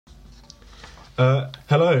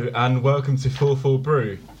Hello and welcome to Full Full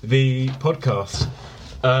Brew, the podcast.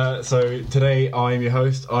 So today I'm your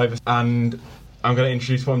host, Ivor, and I'm going to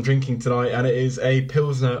introduce what I'm drinking tonight, and it is a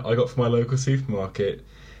Pilsner I got from my local supermarket.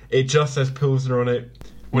 It just says Pilsner on it,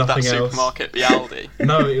 Would nothing that else. supermarket be Aldi?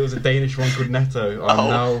 No, it was a Danish one called Netto. I'm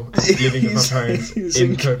now living with my parents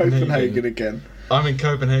in Copenhagen again. I'm in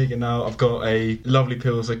Copenhagen now. I've got a lovely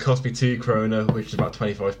Pilsner, cost me 2 kroner, which is about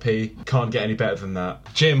 25p. Can't get any better than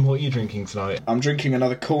that. Jim, what are you drinking tonight? I'm drinking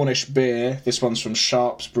another Cornish beer. This one's from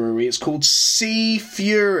Sharps Brewery. It's called Sea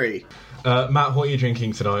Fury. Matt, what are you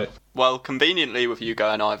drinking tonight? Well, conveniently with you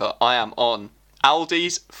going, Ivor, I am on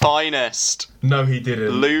Aldi's finest No, he didn't.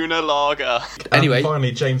 Lunar Lager. Anyway, and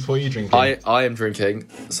finally, James, what are you drinking? I am drinking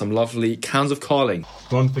some lovely cans of Carling.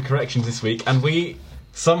 We're on to the corrections this week, and we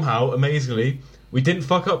somehow, amazingly, we didn't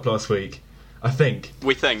fuck up last week. I think.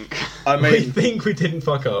 We think. We think we didn't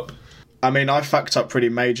fuck up. I fucked up pretty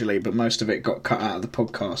majorly, but most of it got cut out of the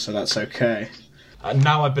podcast, so that's okay. And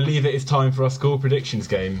now I believe it is time for our score predictions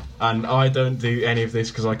game, and I don't do any of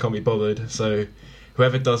this because I can't be bothered, so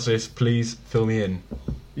whoever does this, please fill me in.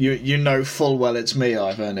 You know full well it's me,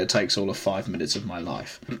 Ivor, and it takes all of 5 minutes of my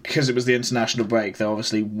life. Because it was the international break, there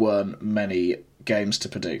obviously weren't many games to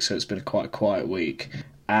predict, so it's been quite a quiet week.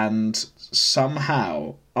 And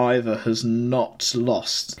somehow Ivor has not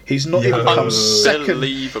lost. He's not even come second.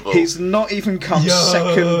 Unbelievable. He's not even come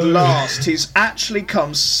second last. He's actually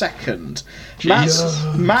come second.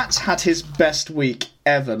 Matt's had his best week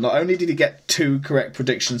ever. Not only did he get 2 correct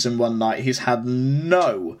predictions in one night, he's had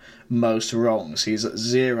no most wrongs. He's at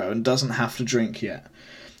 0 and doesn't have to drink yet.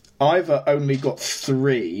 Ivor only got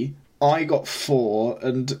 3. I got 4,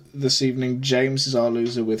 and this evening James is our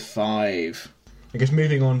loser with 5. I guess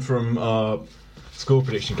moving on from our score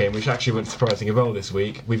prediction game, which actually went surprisingly well this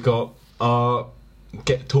week, we've got our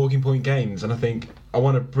talking point games, and I think I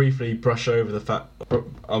want to briefly brush over the fact. I'm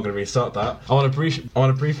going to restart that. I want to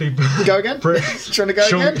briefly Go again. Trying to go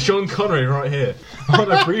again. Sean Connery, right here. I want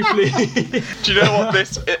to briefly. Do you know what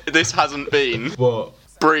this hasn't been? What?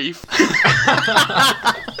 Brief.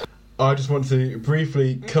 I just want to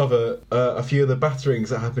briefly cover a few of the batterings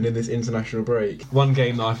that happened in this international break. One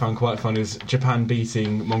game that I found quite fun is Japan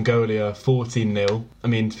beating Mongolia 14-0. I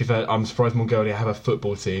mean, to be fair, I'm surprised Mongolia have a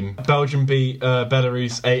football team. Belgium beat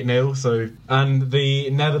Belarus 8-0, and the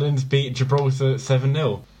Netherlands beat Gibraltar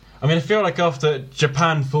 7-0. I mean, I feel like after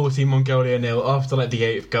Japan 14, Mongolia 0, after like the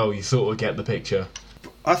 8th goal, you sort of get the picture.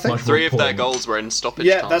 I think 3 of their goals were in stoppage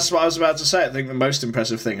time. Yeah, that's what I was about to say. I think the most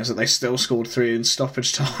impressive thing is that they still scored 3 in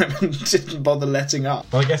stoppage time and didn't bother letting up.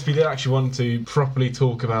 Well, I guess we did actually want to properly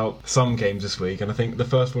talk about some games this week, and I think the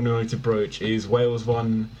first one we wanted to broach is Wales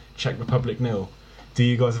 1, Czech Republic 0. Do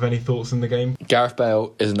you guys have any thoughts on the game? Gareth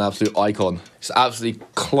Bale is an absolute icon. He's absolutely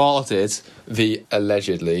clarted the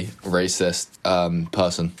allegedly racist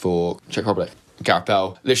person for Czech Republic. Gareth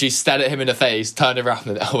Bale literally stared at him in the face, turned around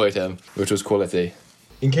and elbowed him, which was quality.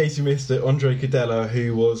 In case you missed it, Andre Cadella,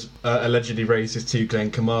 who was allegedly racist to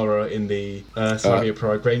Glenn Kamara in the Slavia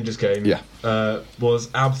Prague Rangers game, was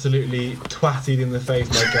absolutely twatted in the face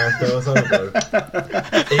by Gareth Bale's elbow.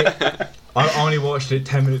 I only watched it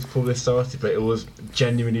 10 minutes before this started, but it was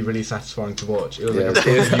genuinely really satisfying to watch. It was like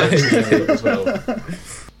a as well.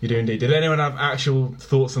 You do indeed. Did anyone have actual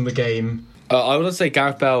thoughts on the game? I would say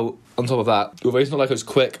Gareth Bale, on top of that, although he's not like as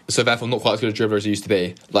quick, so therefore not quite as good a dribbler as he used to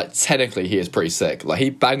be, like technically he is pretty sick. Like he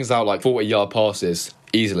bangs out like 40-yard passes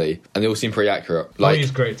easily, and they all seem pretty accurate. Like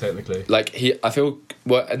he's great technically. Like I feel,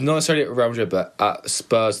 well, not necessarily at Real Madrid, but at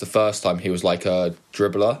Spurs the first time he was like a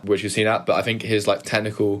dribbler, which you've seen at. But I think his like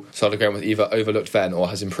technical side of the game was either overlooked then or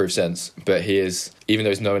has improved since. But he is, even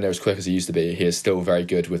though he's nowhere near as quick as he used to be, he is still very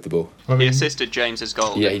good with the ball. He assisted James's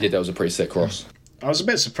goal. Yeah, he did. That was a pretty sick cross. I was a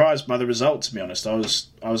bit surprised by the result, to be honest. I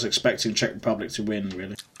was expecting Czech Republic to win,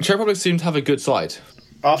 really. Czech Republic seemed to have a good side.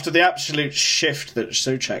 After the absolute shift that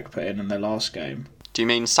Souček put in their last game. Do you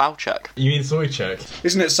mean Souček? You mean Souček?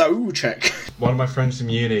 Isn't it Souček? One of my friends from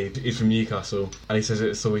uni is from Newcastle, and he says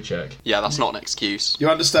it's Souček. Yeah, that's not an excuse. You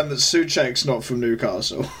understand that Souček's not from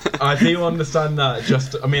Newcastle? I do understand that.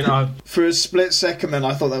 For a split second then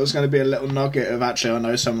I thought that was going to be a little nugget of actually I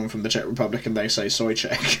know someone from the Czech Republic and they say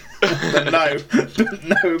Souček. But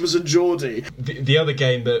no, it was a Geordie. The other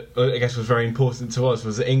game that I guess was very important to us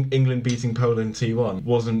was that England beating Poland 2-1.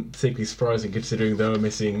 Wasn't particularly surprising considering they were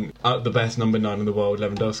missing the best number 9 in the world,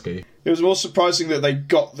 Lewandowski. It was more surprising that they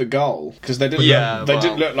got the goal because they didn't.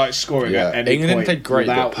 Didn't look like scoring at any England point. played great,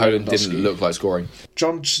 but Poland Lewandowski. didn't look like scoring.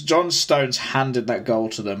 John Stones handed that goal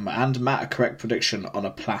to them, and Matt a correct prediction on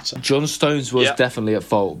a platter. John Stones was definitely at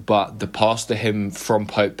fault, but the pass to him from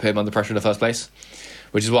Pope put him under pressure in the first place.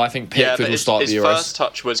 which is why I think Pickford will start the Euros. His first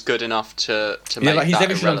touch was good enough to make like he's that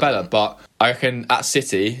definitely done better, but I reckon at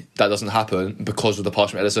City that doesn't happen because of the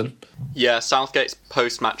pass from Ederson. Yeah, Southgate's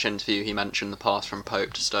post-match interview, he mentioned the pass from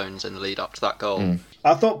Pope to Stones in the lead up to that goal.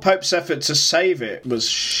 I thought Pope's effort to save it was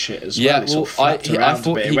shit as well. Yeah, He sort of flapped around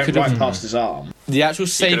a bit. It went right past his arm. The actual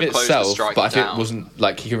save could have closed the itself, strike but I think down. it wasn't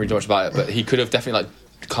like he couldn't really do much about it. But he could have definitely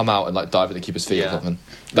come out and dive at the keeper's feet or something.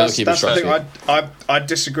 That's the thing. I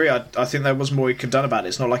disagree. I think there was more he could have done about it.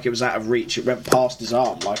 It's not like it was out of reach. It went past his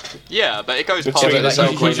arm. Yeah, but it goes past he him so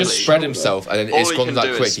quickly. He just spread himself, and then it's gone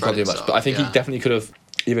that quick. He can't do much. himself, But I think he definitely could have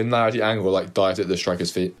even narrowed the angle, dived at the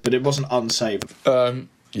striker's feet. But it wasn't unsaved.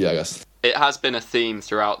 Yeah, I guess. It has been a theme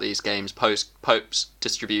throughout these games. Pope's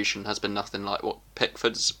distribution has been nothing like what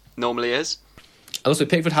Pickford's normally is. And also,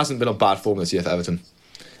 Pickford hasn't been on bad form this year for Everton.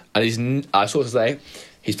 And I sort of say,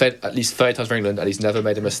 he's played at least 30 times for England, and he's never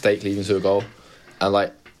made a mistake leading to a goal.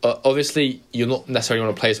 And obviously, you're not necessarily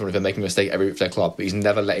want to play someone if they're making a mistake every week for their club, but he's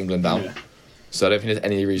never let England down. Yeah. So I don't think there's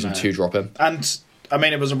any reason to drop him. And I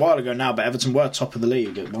mean, it was a while ago now, but Everton were top of the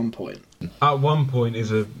league at one point. At one point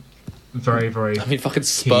is a very, very... I mean, fucking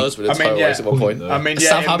Spurs were the title race at one point. I mean,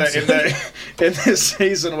 in the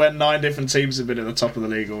season when 9 different teams have been at the top of the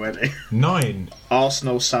league already. 9?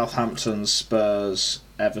 Arsenal, Southampton, Spurs,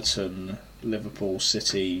 Everton, Liverpool,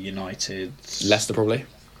 City, United... Leicester, probably.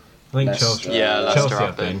 I think Chelsea. Yeah, Leicester, Chelsea,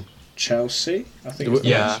 I think. Chelsea, I think.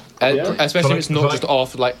 Yeah. Especially if it's not just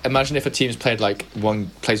after. Imagine if a team's played one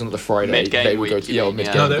plays on the Friday, mid-game they would go week, to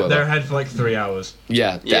mid-game. No, they're ahead for 3 hours.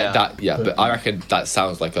 Yeah. But I reckon that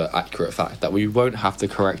sounds like an accurate fact that we won't have to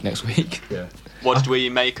correct next week. Yeah. What did we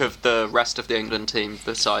make of the rest of the England team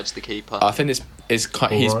besides the keeper? I think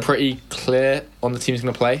he's pretty clear on the team he's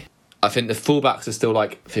going to play. I think the fullbacks are still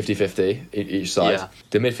 50-50 each side. Yeah.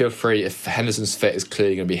 The midfield three, if Henderson's fit, is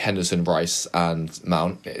clearly going to be Henderson, Rice and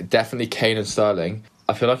Mount. Definitely Kane and Sterling.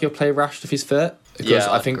 I feel like he'll play Rashford if he's fit. Because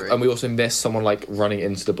I think, and we also miss someone running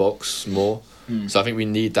into the box more. So I think we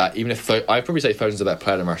need that. Even if I'd probably say Foden's a better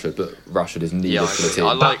player than Rashford, but Rashford is needed for the team.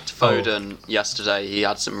 I liked Foden yesterday. He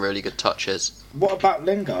had some really good touches. What about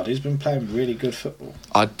Lingard? He's been playing really good football.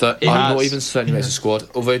 I'm not even certain he makes a squad.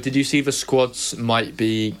 Although, did you see the squads might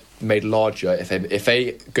be made larger if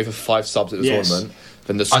they go for 5 subs at the tournament?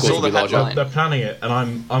 Then the squad will be larger. They're planning it, and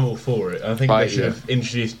I'm all for it. I think they should have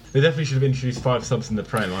introduced. They definitely should have introduced 5 subs in the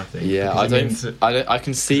Prem. I think. Yeah, I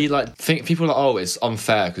can see think people are it's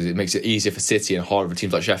unfair because it makes it easier for City and harder for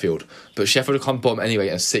teams like Sheffield. But Sheffield will come bottom anyway,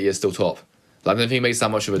 and City is still top. I don't think it makes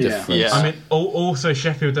that much of a difference. Yeah. I mean, also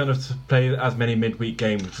Sheffield don't have to play as many midweek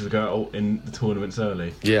games to go in the tournaments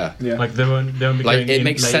early. Yeah. They won't be going it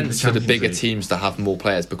makes sense for the bigger League. teams to have more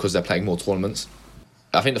players because they're playing more tournaments.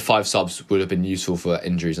 I think the 5 subs would have been useful for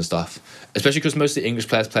injuries and stuff, especially because most of the English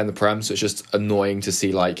players play in the Prem, so it's just annoying to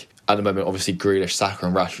see at the moment obviously Grealish, Saka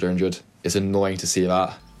and Rashford are injured. It's annoying to see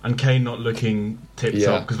that. And Kane not looking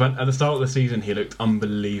tip-top, because at the start of the season he looked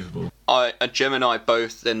unbelievable. Jim and I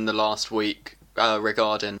both in the last week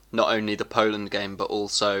regarding not only the Poland game but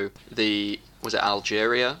also was it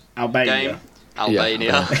Albania game?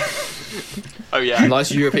 Albania. Yeah. Oh yeah.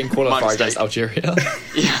 Nice European qualifier against Algeria.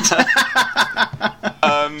 Yeah.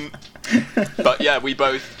 But yeah, we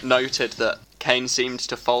both noted that Kane seemed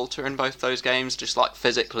to falter in both those games, just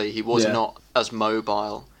physically he was not as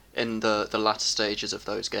mobile in the latter stages of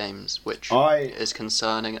those games, which is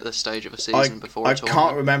concerning at this stage of a season before a tournament. I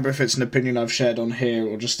can't remember if it's an opinion I've shared on here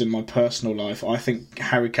or just in my personal life. I think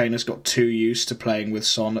Harry Kane has got too used to playing with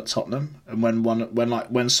Son at Tottenham, and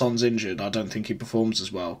when Son's injured, I don't think he performs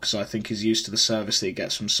as well because I think he's used to the service that he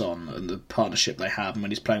gets from Son and the partnership they have, and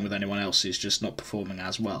when he's playing with anyone else, he's just not performing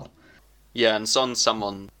as well. Yeah, and Son's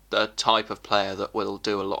a type of player that will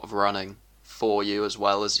do a lot of running for you as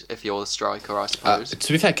well as if you're the striker, I suppose.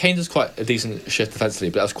 To be fair, Kane does quite a decent shift defensively,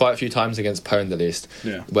 but that was quite a few times against Poland at least,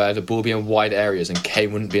 where the ball would be in wide areas and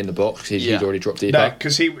Kane wouldn't be in the box because he'd already dropped deeper. No,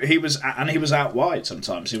 because he was out wide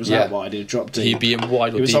sometimes. He was out wide, he'd drop deep. He'd be in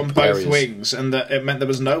wide or deep He was on both areas. Wings, and it meant there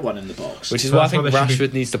was no one in the box. Which is why I think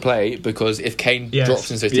Rashford needs to play, because if Kane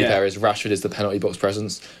drops into those deep areas, Rashford is the penalty box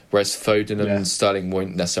presence, whereas Foden and Sterling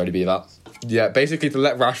won't necessarily be that. Yeah, basically to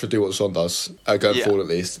let Rashford do what Son does, going forward at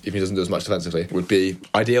least, if he doesn't do as much defensively, would be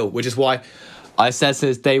ideal. Which is why I said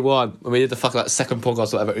since day one, when we did the second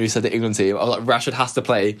podcast or whatever, we said the England team, I was like, Rashford has to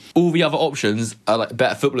play. All the other options are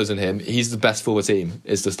better footballers than him. He's the best for the team,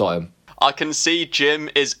 is to start him. I can see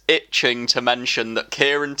Jim is itching to mention that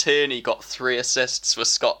Kieran Tierney got 3 assists for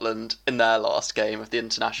Scotland in their last game of the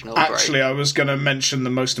international break. Actually, I was going to mention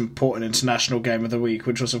the most important international game of the week,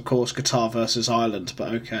 which was, of course, Qatar versus Ireland,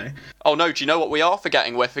 but okay. Oh no, do you know what we are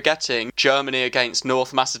forgetting? We're forgetting Germany against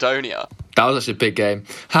North Macedonia. That was actually a big game.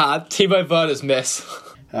 Timo Werner's miss.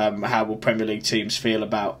 How will Premier League teams feel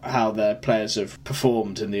about how their players have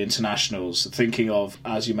performed in the internationals? Thinking of,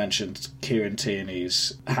 as you mentioned, Kieran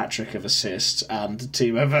Tierney's hat-trick of assists and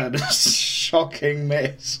Timo Werner's shocking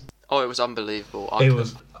miss. Oh, it was unbelievable.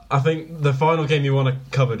 I think the final game you want to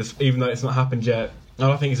cover, even though it's not happened yet,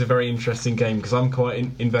 I think it's a very interesting game because I'm quite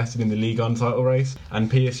invested in the Ligue 1 title race, and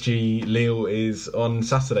PSG Lille is on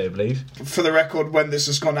Saturday, I believe. For the record, when this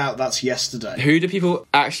has gone out, that's yesterday. Who do people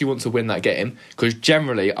actually want to win that game? Because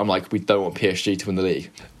generally, I'm like, we don't want PSG to win the league.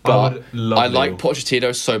 But I like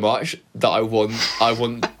Pochettino so much that I want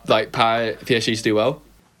like PSG to do well,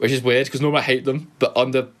 which is weird because normally I hate them, but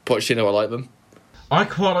under Pochettino, I like them. I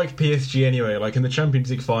quite like PSG anyway. Like in the Champions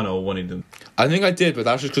League final, I wanted them. I think I did, but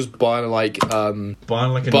that's just because Bayern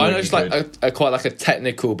are just like quite like a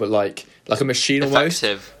technical, but like a machine almost.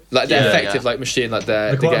 Effective. Like they're effective, like machine, like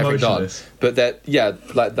they get everything done. But they're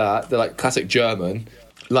like that. They're like classic German.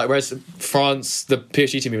 Like whereas France, the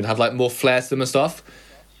PSG team even had like more flair to them and stuff.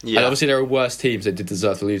 Yeah. And obviously there are worse teams that did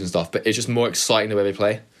deserve to lose and stuff, but it's just more exciting the way they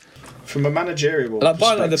play. From a managerial like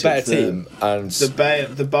perspective, Bayern are the better team, and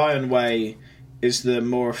the Bayern way is the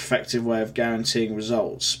more effective way of guaranteeing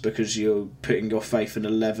results because you're putting your faith in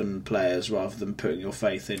 11 players rather than putting your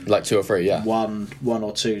faith in like 2 or 3, yeah, one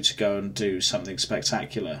or two to go and do something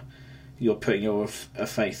spectacular. You're putting your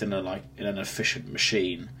faith in an efficient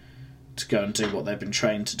machine to go and do what they've been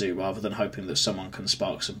trained to do rather than hoping that someone can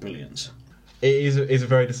spark some brilliance. It is a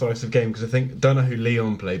very decisive game because don't know who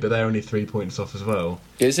Lyon play, but they're only 3 points off as well.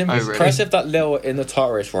 It's impressive that Lille are in the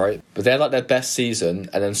title race, right? But they're like their best season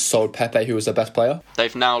and then sold Pepe, who was their best player.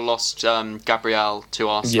 They've now lost Gabriel to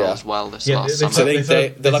Arsenal as well this last summer. So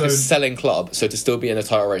they're like a selling club, so to still be in the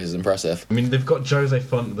title race is impressive. I mean, they've got Jose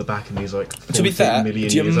Font at the back and he's like 14 to be fair, million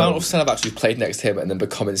the amount old. of centre-backs who've played next to him and then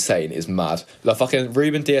become insane is mad. Like fucking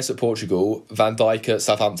Ruben Dias at Portugal, Van Dijk at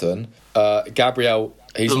Southampton, Gabriel...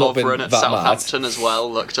 He's not been Lovren at Southampton as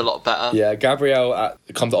well looked a lot better. Yeah, Gabriel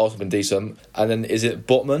come to Arsenal been decent, and then is it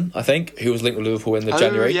Botman? I think who was linked with Liverpool in the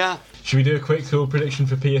January. Yeah. Should we do a quick score prediction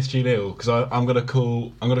for PSG Lille? Because I'm gonna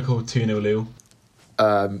call 2-0 Lille.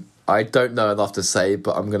 I don't know enough to say,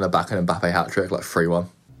 but I'm gonna back an Mbappe hat trick like 3-1.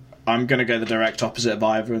 I'm gonna go the direct opposite of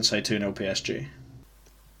either and say 2-0 PSG.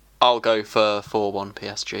 I'll go for 4-1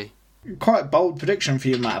 PSG. Quite a bold prediction for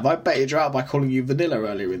you, Matt. Have I baited you out by calling you vanilla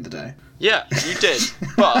earlier in the day? Yeah, you did.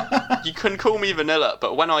 But you can call me vanilla,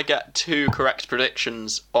 but when I get 2 correct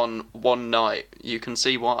predictions on one night, you can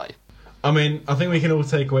see why. I mean, I think we can all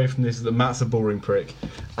take away from this that Matt's a boring prick.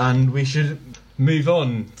 And we should move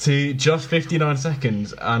on to just 59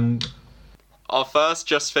 seconds. And our first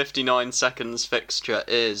just 59 seconds fixture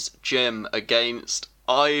is Jim against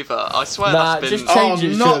Ivor. I swear that's been... just change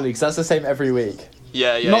it surely, because that's the same every week.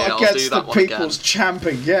 Yeah, not I'll against do that the people's champ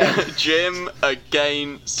again. Jim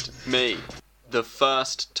against me. The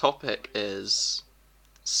first topic is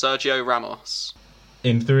Sergio Ramos.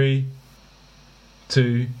 In 3,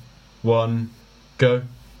 2, 1, go.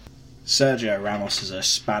 Sergio Ramos is a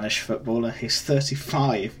Spanish footballer. He's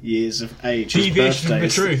 35 years of age. Deviation from the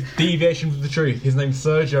truth. Deviation from the truth. His name's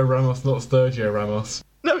Sergio Ramos, not Sergio Ramos.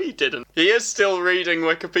 No, he didn't. He is still reading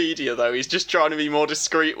Wikipedia, though. He's just trying to be more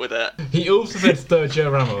discreet with it. He also said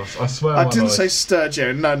Sergio Ramos. I swear I didn't say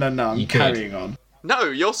Sergio. No. I'm carrying on. No,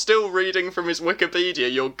 you're still reading from his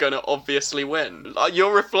Wikipedia. You're gonna obviously win.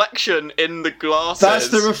 Your reflection in the glasses. That's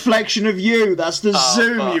the reflection of you. That's the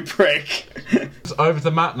zoom, you prick. It's over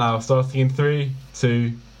to Matt now, starting in 3,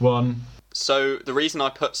 2, 1. So the reason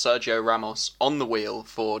I put Sergio Ramos on the wheel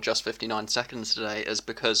for just 59 seconds today is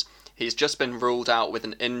because he's just been ruled out with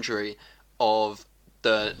an injury of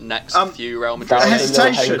the next few Real Madrid.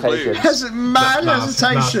 Hesitation. Mad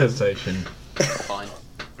hesitation. Fine.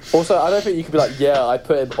 Also, I don't think you could be like, yeah, I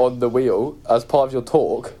put him on the wheel as part of your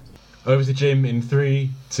talk. Over to Jim in 3,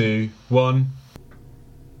 2, 1.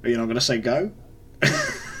 Are you not going to say go?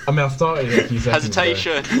 I mean, I started a few seconds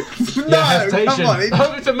Hesitation. Ago. No, hesitation. Come on.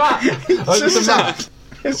 Over to Matt. Over to Matt.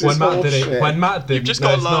 When Matt did, you've just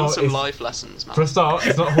got to learn some life lessons, man. For a start,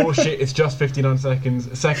 it's not horseshit. It's just 59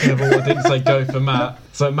 seconds. Second of all, I didn't say go for Matt.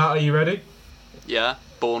 So Matt, are you ready? Yeah,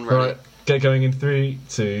 born ready. Right, get going in 3,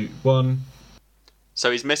 2, 1. So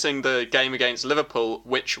he's missing the game against Liverpool,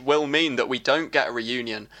 which will mean that we don't get a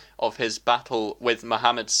reunion of his battle with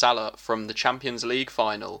Mohamed Salah from the Champions League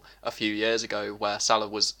final a few years ago, where Salah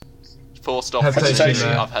was forced off. I've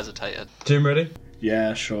hesitated. Jim, ready?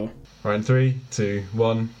 Yeah, sure. Right, in 3, 2,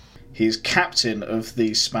 1. He's captain of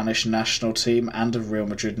the Spanish national team and of Real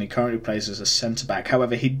Madrid, and he currently plays as a centre-back.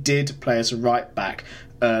 However, he did play as a right-back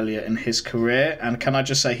earlier in his career, and can I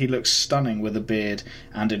just say he looks stunning with a beard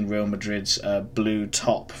and in Real Madrid's blue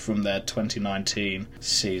top from their 2019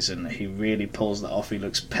 season. He really pulls that off. He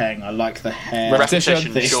looks peng. I like the hair.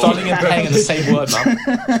 Repetition. Stunning and peng in the same word, man.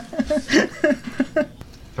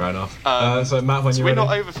 Fair enough. So Matt, when you're ready? We're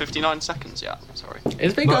not over 59 seconds yet. Sorry.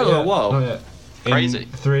 It's been going on a while. Not yet. Crazy.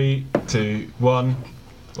 3, 2, 1.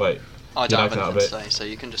 Wait. I don't have anything to say, so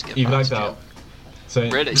you can just get. You've lagged out. So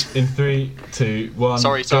really? In 3, 2, 1.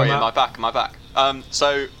 Sorry. Am I back? I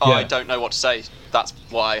don't know what to say. That's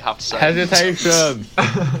what I have to say. Hesitation.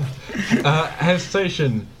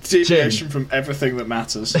 Hesitation. Deviation from everything that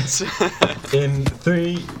matters. In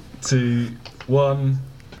 3, 2, 1.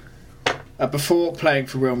 Before playing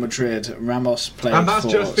for Real Madrid, Ramos played for... And that's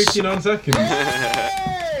just 59 seconds.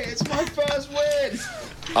 Hey, it's my first win!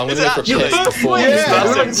 I'm going to look for players before.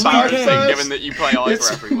 That's embarrassing, given that you play Ivor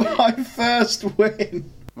every week. It's my first win.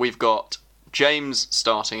 We've got James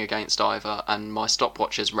starting against Ivor, and my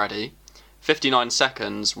stopwatch is ready. 59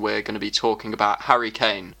 seconds, we're going to be talking about Harry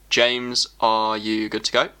Kane. James, are you good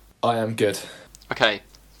to go? I am good. Okay,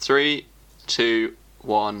 3, 2,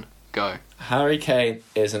 1, go. Harry Kane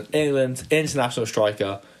is an England international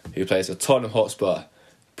striker who plays for Tottenham Hotspur.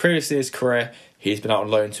 Previously in his career, he's been out on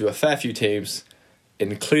loan to a fair few teams,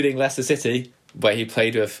 including Leicester City, where he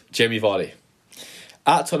played with Jamie Vardy.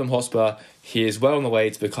 At Tottenham Hotspur, he is well on the way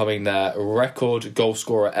to becoming their record goal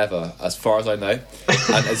scorer ever, as far as I know,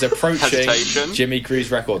 and is approaching Jimmy Green's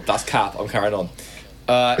record. That's cap, I'm carrying on.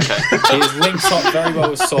 He is linked up very well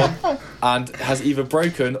with Son, and has either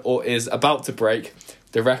broken or is about to break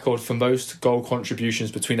the record for most goal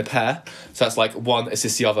contributions between a pair. So that's like one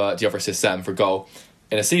assists the other assists them for a goal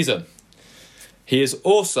in a season. He is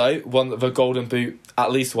also won the Golden Boot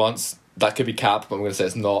at least once. That could be cap, but I'm going to say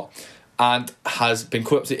it's not. And has been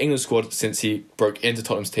called up to the England squad since he broke into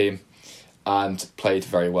Tottenham's team and played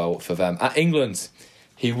very well for them. At England,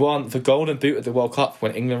 he won the Golden Boot at the World Cup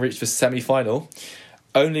when England reached the semi-final,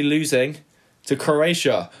 only losing to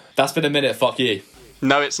Croatia. That's been a minute, fuck you.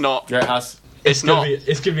 No, it's not. Yeah, it has. It's not.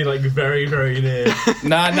 It's going to be like very, very near.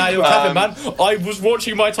 Nah, you're capping, man. I was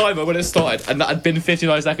watching my timer when it started, and that had been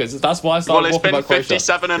 59 seconds. That's why I started walking about Croatia. Well, it's been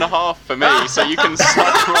 57 and a half for me, so you can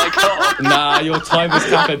suck my cock. Nah, your timer's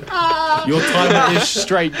capping. Your timer is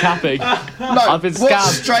straight capping. No, I've been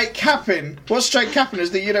scammed. What's straight capping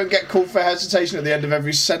is that you don't get called for hesitation at the end of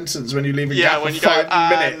every sentence when you leave a gap when of you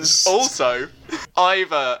 5 minutes. Also,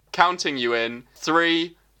 Ivor, counting you in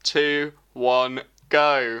 3, 2, 1,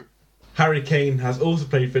 go. Harry Kane has also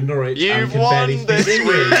played for Norwich. You've and can won barely this speak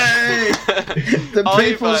week. The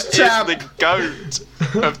people's champ is the GOAT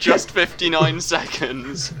of just 59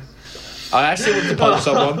 seconds. I actually want to punch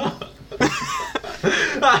someone.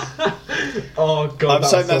 Oh god,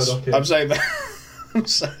 I'm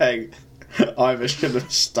saying Ivor should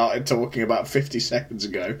have started talking about 50 seconds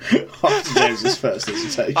ago after James's first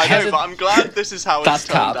hesitation. I know, but I'm glad this is how it's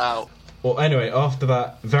turned out. Well, anyway, after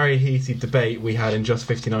that very heated debate we had in just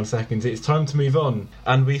 59 seconds, it's time to move on.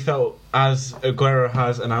 And we felt, as Aguero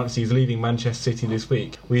has announced he's leaving Manchester City this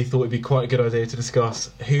week, we thought it'd be quite a good idea to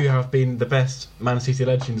discuss who have been the best Man City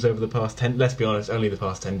legends over the past 10, let's be honest, only the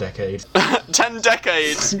past 10 decades. 10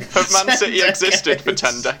 decades? Have Man City existed for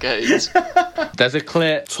 10 decades? There's a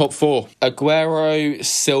clear top 4. Aguero,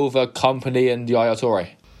 Silva, Kompany and Yaya Toure.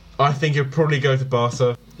 I think it'd probably go to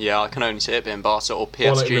Barca. Yeah, I can only see it being Barca or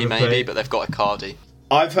PSG maybe, but they've got Icardi.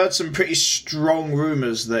 I've heard some pretty strong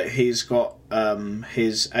rumours that he's got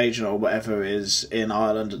his agent or whatever is in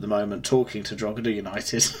Ireland at the moment talking to Drogheda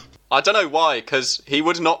United. I don't know why, because he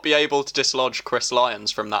would not be able to dislodge Chris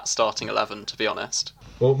Lyons from that starting 11, to be honest.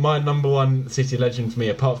 Well, my number one City legend for me,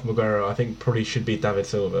 apart from Aguero, I think probably should be David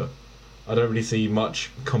Silva. I don't really see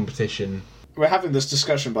much competition. We're having this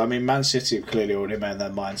discussion, but I mean, Man City have clearly already made their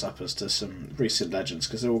minds up as to some recent legends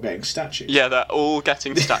because they're all getting statues. Yeah, they're all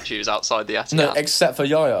getting statues outside the Etihad. No, except for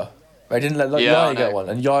Yaya. They didn't let Yaya get one,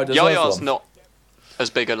 and Yaya deserves one. Yaya's not as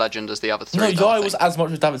big a legend as the other three. No, Yaya was as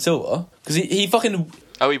much as David Silva because he fucking.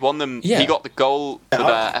 Oh, he won them. Yeah. He got the goal for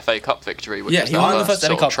their FA Cup victory. Which he won the first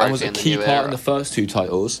FA Cup and was a key part in the first 2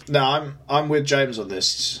 titles. No, I'm with James on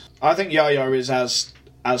this. I think Yaya is as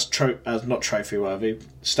not trophy worthy,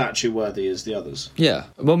 statue worthy as the others. Yeah,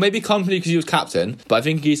 well, maybe Kompany because he was captain, but I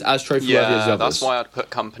think he's as trophy worthy as the others. That's why I'd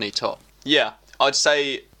put Kompany top. Yeah, I'd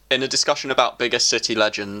say in a discussion about biggest City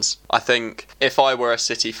legends, I think if I were a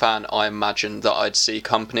City fan, I imagine that I'd see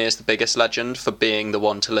Kompany as the biggest legend for being the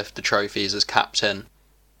one to lift the trophies as captain,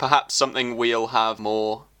 perhaps something we'll have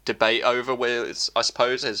more debate over with, I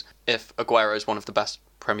suppose, is if Aguero is one of the best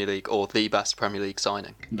Premier League or the best Premier League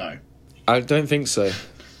signing. No. I don't think so.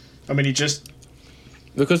 I mean,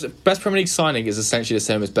 because best Premier League signing is essentially the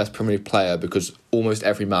same as best Premier League player, because almost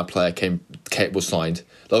every mad player was signed.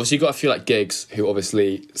 Obviously, you've got a few like Giggs, who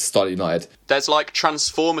obviously started United. There's like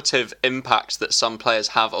transformative impact that some players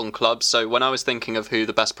have on clubs. So when I was thinking of who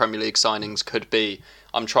the best Premier League signings could be,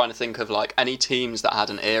 I'm trying to think of like any teams that had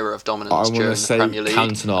an era of dominance during the Premier League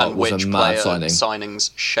and which player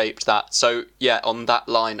signings shaped that. So yeah, on that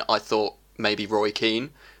line, I thought maybe Roy Keane,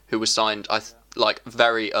 who was signed like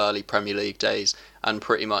very early Premier League days and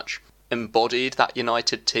pretty much embodied that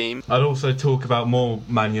United team. I'd also talk about more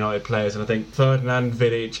Man United players, and I think Ferdinand,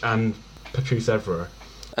 Vidic and Patrice Evra.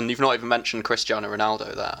 And you've not even mentioned Cristiano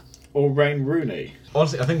Ronaldo there. Or Wayne Rooney.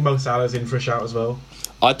 Honestly, I think Mo Salah's in for a shout as well.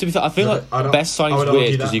 I feel like best signing's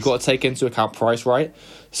weird because you've got to take into account price, right?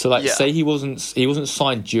 So like, say he wasn't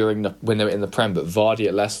signed when they were in the Prem, but Vardy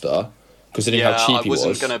at Leicester, considering how cheap he was. I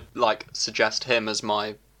wasn't going to like suggest him as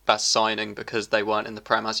my best signing because they weren't in the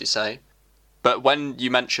Prem, as you say. But when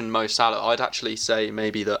you mentioned Mo Salah, I'd actually say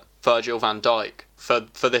maybe that Virgil van Dijk,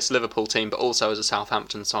 for this Liverpool team, but also as a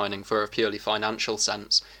Southampton signing for a purely financial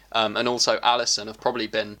sense, and also Alisson have probably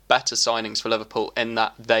been better signings for Liverpool in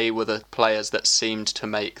that they were the players that seemed to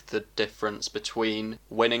make the difference between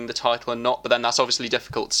winning the title and not. But then that's obviously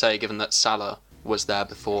difficult to say given that Salah was there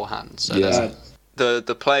beforehand. So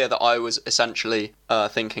the player that I was essentially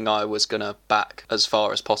thinking I was going to back as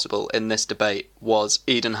far as possible in this debate was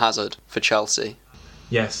Eden Hazard for Chelsea.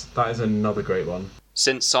 Yes, that is another great one.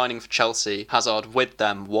 Since signing for Chelsea, Hazard with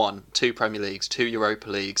them won 2 Premier Leagues, 2 Europa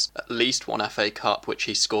Leagues, at least 1 FA Cup, which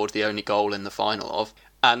he scored the only goal in the final of.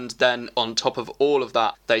 And then on top of all of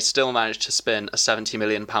that, they still managed to spin a £70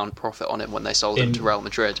 million profit on him when they sold him to Real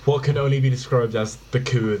Madrid. What can only be described as the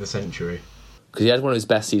coup of the century. Because he had one of his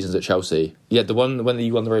best seasons at Chelsea. Yeah, the one when he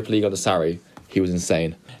won the Europa League under Sarri, he was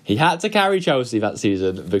insane. He had to carry Chelsea that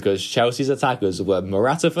season because Chelsea's attackers were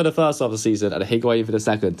Morata for the first half of the season and Higuain for the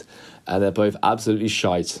second, and they're both absolutely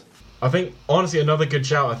shite. I think, honestly, another good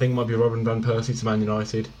shout, I think, might be Robin van Persie to Man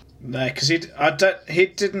United. No, because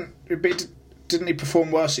didn't he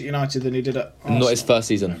perform worse at United than he did at Arsenal? Not his first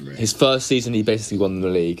season. His first season, he basically won the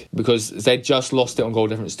league because they just lost it on goal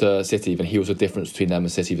difference to City, and he was the difference between them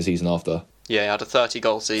and City the season after. Yeah, he had a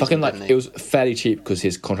 30-goal season, didn't he? It was fairly cheap because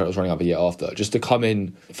his contract was running out the year after. Just to come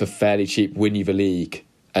in for fairly cheap, win you the league,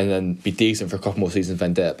 and then be decent for a couple more seasons,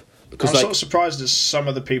 then dip. I'm sort of surprised at some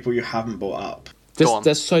of the people you haven't brought up.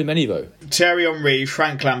 There's so many, though. Thierry Henry,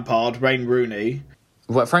 Frank Lampard, Wayne Rooney.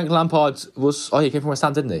 Well, Frank Lampard was... Oh, he came from West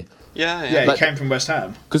Ham, didn't he? Yeah, he came from West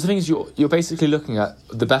Ham. Because the thing is, you're basically looking at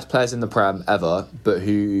the best players in the Prem ever, but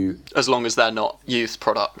who... As long as they're not youth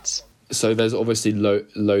products. So there's obviously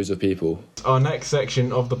loads of people. Our next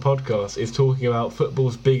section of the podcast is talking about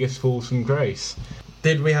football's biggest falls from grace.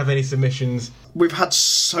 Did we have any submissions? We've had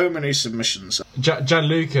so many submissions.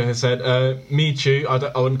 Gianluca has said, me too. I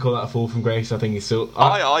wouldn't call that a fall from grace. I think he's still...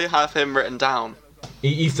 I have him written down.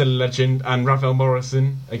 He's still a legend. And Rafael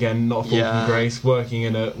Morrison, again, not a fall from grace,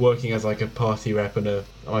 working as like a party rep and a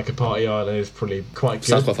party island is probably quite good.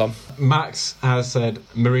 Sounds quite fun. Max has said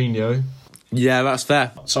Mourinho. Yeah, that's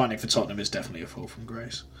fair. Signing for Tottenham is definitely a fall from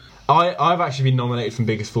grace. I've actually been nominated for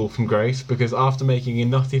biggest fall from grace because after making a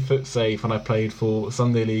nutty foot save when I played for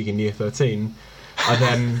Sunday League in year 13, I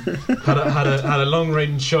then had a long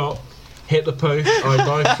range shot, hit the post, I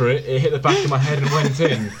dived for it hit the back of my head and went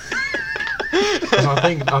in. So I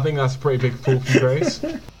think that's a pretty big fall from grace.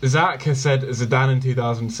 Zach has said Zidane in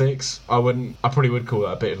 2006. I probably would call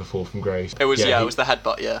that a bit of a fall from grace. It was it was the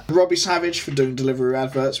headbutt, yeah. Robbie Savage for doing delivery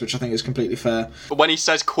adverts, which I think is completely fair. But when he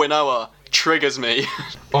says quinoa, triggers me.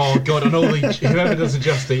 Oh god, and whoever does the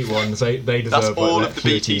Just Eat ones, they deserve. That's all of the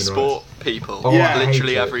BT Sport people. Oh, yeah,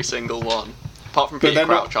 literally every single one. Apart from Peter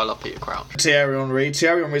Crouch, I love Peter Crouch. Thierry Henry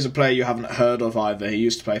is a player you haven't heard of either. He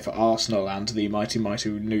used to play for Arsenal and the mighty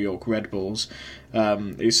New York Red Bulls.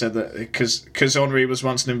 He said that because Henry was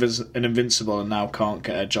once an invincible and now can't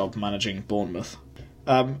get a job managing Bournemouth.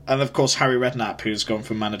 And of course Harry Redknapp, who's gone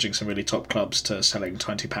from managing some really top clubs to selling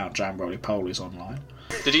 £20 jam roly-polies online.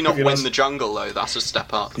 Did he not win the jungle though? That's a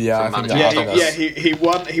step up. Yeah, he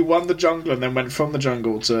won the jungle and then went from the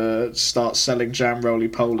jungle to start selling jam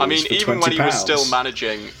roly-polies. I mean, for even £20. when he was still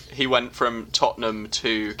managing, he went from Tottenham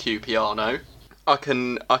to QPR. No, I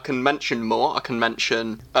can mention more. I can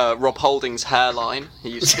mention Rob Holding's hairline. He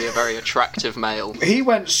used to be a very attractive male. He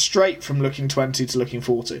went straight from looking 20 to looking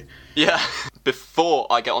 40. Yeah. Before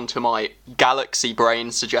I get onto my Galaxy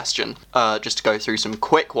Brain suggestion, just to go through some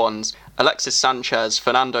quick ones. Alexis Sanchez,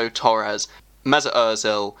 Fernando Torres, Mesut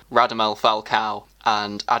Ozil, Radamel Falcao,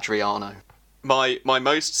 and Adriano. My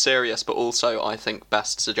most serious, but also I think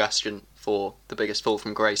best suggestion for the biggest fall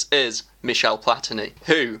from grace is Michel Platini,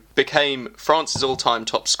 who became France's all-time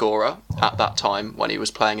top scorer at that time when he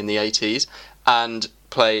was playing in the 80s, and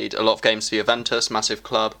played a lot of games for Juventus, massive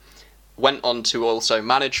club, went on to also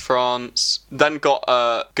manage France, then got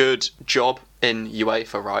a good job in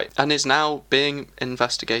UEFA, right, and is now being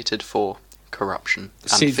investigated for corruption,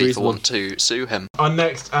 and FIFA want to sue him. Our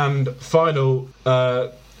next and final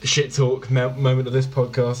shit talk moment of this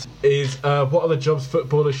podcast is what other jobs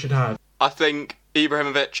footballers should have. I think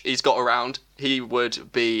Ibrahimovic, he's got around. He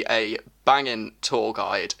would be a banging tour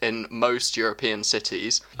guide in most European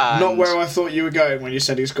cities. And not where I thought you were going when you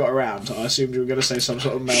said he's got around. I assumed you were going to say some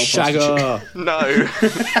sort of male prostitute. No.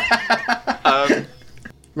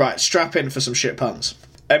 Right, strap in for some shit puns.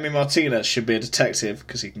 Emi Martinez should be a detective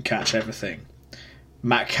because he can catch everything.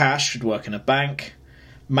 Matt Cash should work in a bank.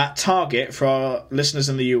 Matt Target, for our listeners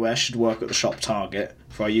in the US, should work at the shop Target.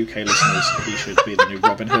 For our UK listeners, he should be the new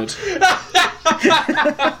Robin Hood.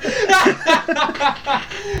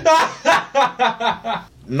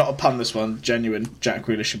 Not a pun, this one. Genuine. Jack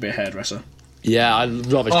Grealish should be a hairdresser. Yeah, I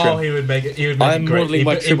love his trim. Oh, he would make it. I'm modelling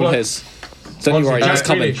my triple his. Don't you worry, it's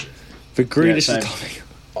coming. The Grealish is coming.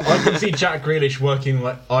 I can see Jack Grealish working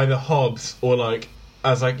like either Hobbs or like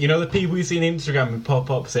as like, you know, the people you see on Instagram and pop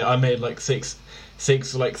up say I made like six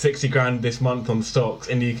like 60 grand this month on stocks,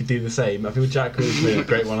 and you could do the same. I feel Jack Grealish would be a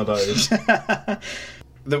great one of those.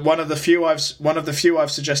 One of the few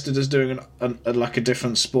I've suggested as doing like a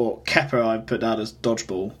different sport. Kepper I put down as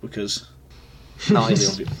dodgeball because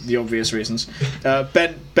nice. the obvious reasons.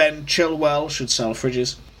 Ben Chilwell should sell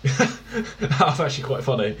fridges. That's actually quite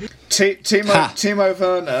funny. Timo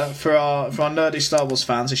Werner, for our nerdy Star Wars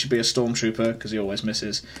fans, he should be a stormtrooper because he always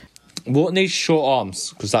misses. What needs short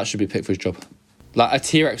arms? Because that should be picked for his job. Like a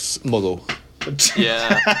T-Rex model.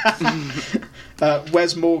 Yeah.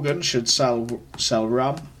 Wes Morgan should sell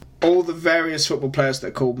rum. All the various football players that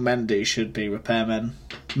are called Mendy should be repairmen.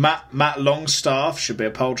 Matt Longstaff should be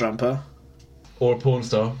a pole jumper. Or a porn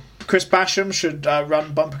star. Chris Basham should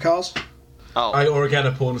run bumper cars. Oh. Or again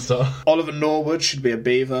a porn star. Oliver Norwood should be a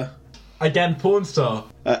beaver. Again, porn star.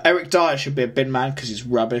 Eric Dyer should be a bin man because he's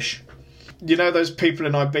rubbish. You know those people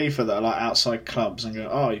in Ibiza that are like outside clubs and go,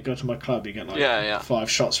 oh, you go to my club, you get like 5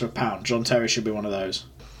 shots for £1. John Terry should be one of those.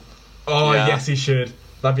 Oh, yeah. Yes, he should.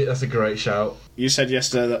 That's a great shout. You said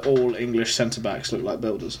yesterday that all English centre-backs look like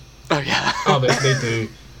builders. Oh, yeah. Oh, they do.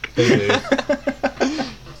 They do.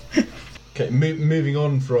 Okay, moving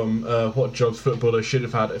on from what jobs footballers should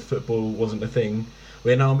have had if football wasn't a thing,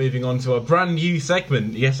 we're now moving on to a brand new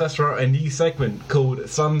segment. Yes, that's right, a new segment called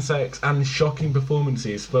Sun, Sex and Shocking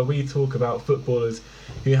Performances, where we talk about footballers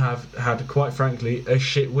who have had, quite frankly, a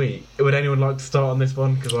shit week. Would anyone like to start on this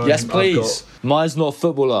one? Yes, please. Mine's not a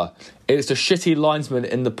footballer. It's the shitty linesman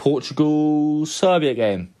in the Portugal-Serbia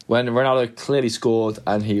game when Ronaldo clearly scored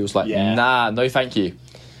and he was like, nah, no thank you.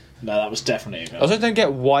 No, that was definitely a goal. I also don't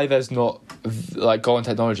get why there's not like goal and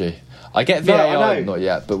technology. I get VAR not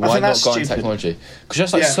yet, but why not goal and technology? Because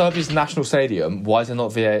just like Serbia's national stadium, why is there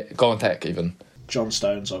not goal and tech even? John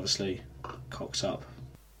Stones obviously cocks up.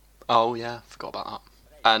 Oh yeah, forgot about that.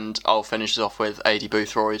 And I'll finish this off with Adi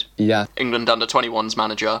Boothroyd. Yeah. England under-21s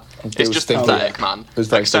manager. It's just pathetic, man.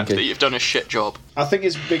 Except that you've done a shit job. I think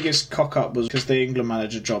his biggest cock-up was because the England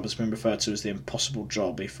manager job has been referred to as the impossible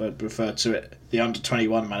job. He referred to it, the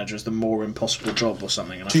under-21 manager, as the more impossible job or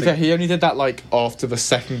something. And to be fair, he only did that like after the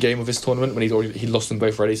second game of his tournament when he lost them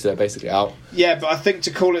both already, so they're basically out. Yeah, but I think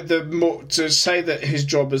to say that his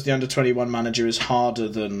job as the under-21 manager is harder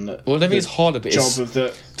than well, I think it's harder, but job of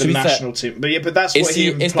the national team. But yeah, but that's what he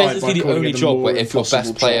implied. It's basically the only job where if your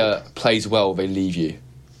best player plays well, they leave you.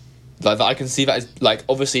 Like I can see that as, like,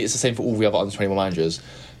 obviously it's the same for all the other under-21 managers,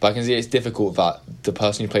 but I can see it's difficult that the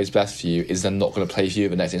person who plays best for you is then not going to play for you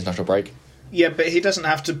the next international break. Yeah, but he doesn't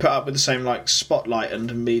have to put up with the same like spotlight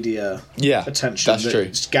and media attention that's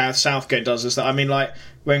true. Gareth Southgate does. Is that I mean, like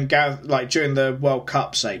when Gareth, like during the World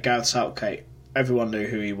Cup, say Gareth Southgate, everyone knew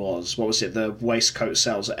who he was. What was it? The waistcoat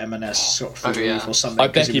sales at M&S or something. I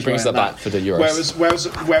bet he brings that back for the Euros.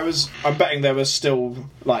 Whereas I'm betting there was still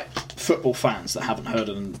like football fans that haven't heard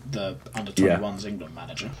of the under-21s England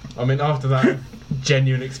manager. I mean, after that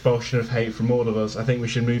genuine expulsion of hate from all of us, I think we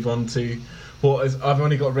should move on to what is I've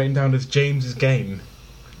only got written down as James's game.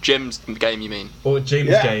 Jim's game, you mean? Or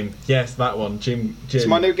Jim's game. Yes, that one. Jim. It's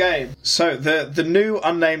my new game. So, the new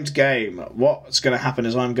unnamed game, what's going to happen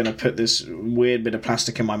is I'm going to put this weird bit of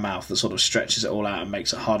plastic in my mouth that sort of stretches it all out and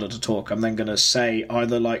makes it harder to talk. I'm then going to say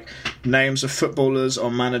either, like, names of footballers or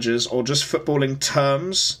managers or just footballing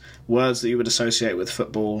terms, words that you would associate with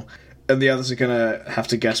football. And the others are going to have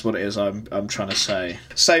to guess what it is I'm trying to say.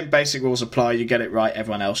 Same basic rules apply. You get it right,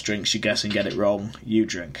 everyone else drinks. You guess and get it wrong, you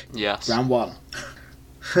drink. Yes. Round 1.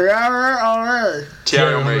 Thierry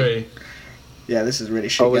Henry. Yeah, this is really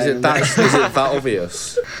shit. Oh, is it that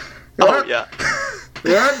obvious? Oh, yeah.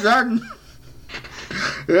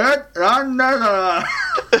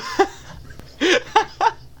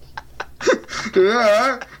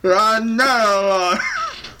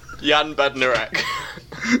 Jan Bednarek.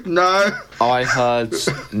 No. I heard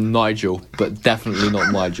Nigel, but definitely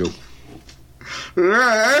not Nigel.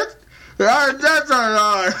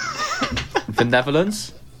 The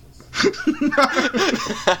Netherlands?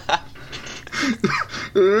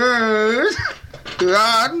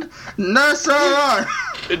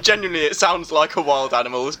 Genuinely, it sounds like a wild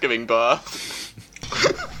animal is giving birth.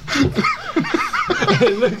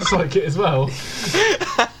 It looks like it as well.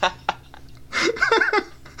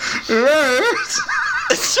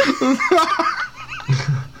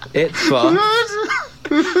 It's fun.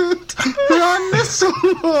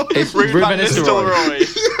 It's Ruben Nistelrooy.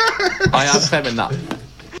 I am femming that.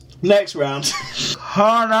 Next round.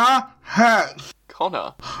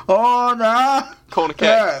 Corner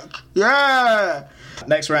kick. Yeah.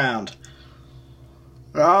 Next round.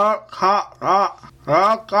 Ralph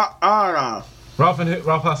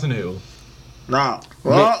Hasenhüttl. No.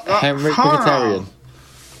 Henrik Mkhitaryan.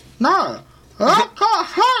 No.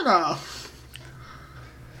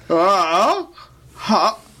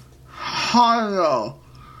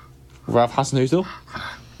 Ralph Hasenhüttl?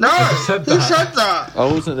 No, you said that. I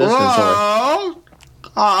wasn't listening, sorry.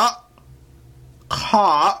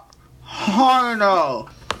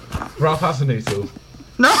 Ralph Hasenhüttl.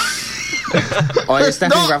 No. Alright, it's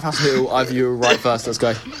definitely Ralph Hasenhüttl. Either you were right first, let's go.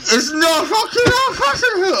 It's not fucking Ralph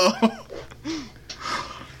Hasenhüttl.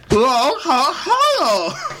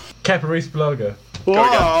 Kepa Arrizabalaga.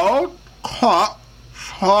 World Cup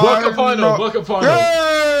final.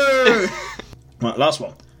 Yay! Right, last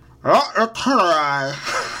one. Yaya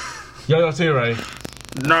Toure.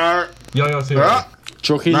 No. Yaya Toure.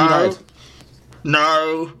 Torquay United.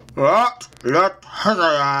 No. Kepa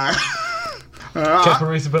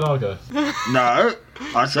Arrizabalaga. No.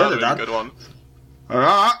 I said That it. was a good one.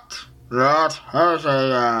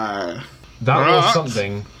 That was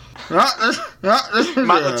something. Matt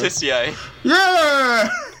Le Tissier. Yeah!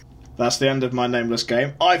 That's the end of my nameless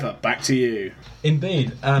game. Ivor, back to you.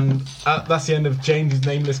 Indeed, and that's the end of James's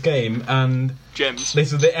nameless game, and Jim's.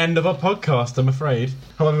 this is the end of our podcast, I'm afraid.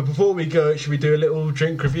 However, before we go, should we do a little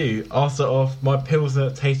drink review? I'll start off. My Pilsner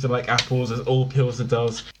tasted like apples, as all Pilsner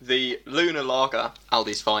does. The Lunar Lager,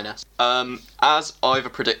 Aldi's finest, as Ivor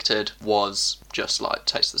predicted, was just like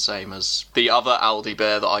tastes the same as the other Aldi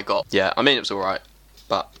beer that I got. Yeah, I mean, it was alright,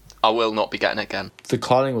 but I will not be getting it again. The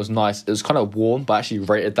coloring was nice. It was kind of warm, but I actually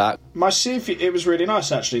rated that. It was really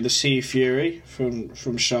nice, actually. The Sea Fury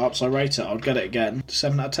from Sharps, I rate it. I'd get it again.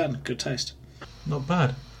 7 out of 10. Good taste. Not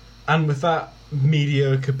bad. And with that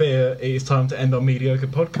mediocre beer, it is time to end our mediocre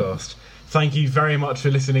podcast. Thank you very much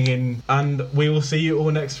for listening in, and we will see you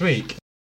all next week.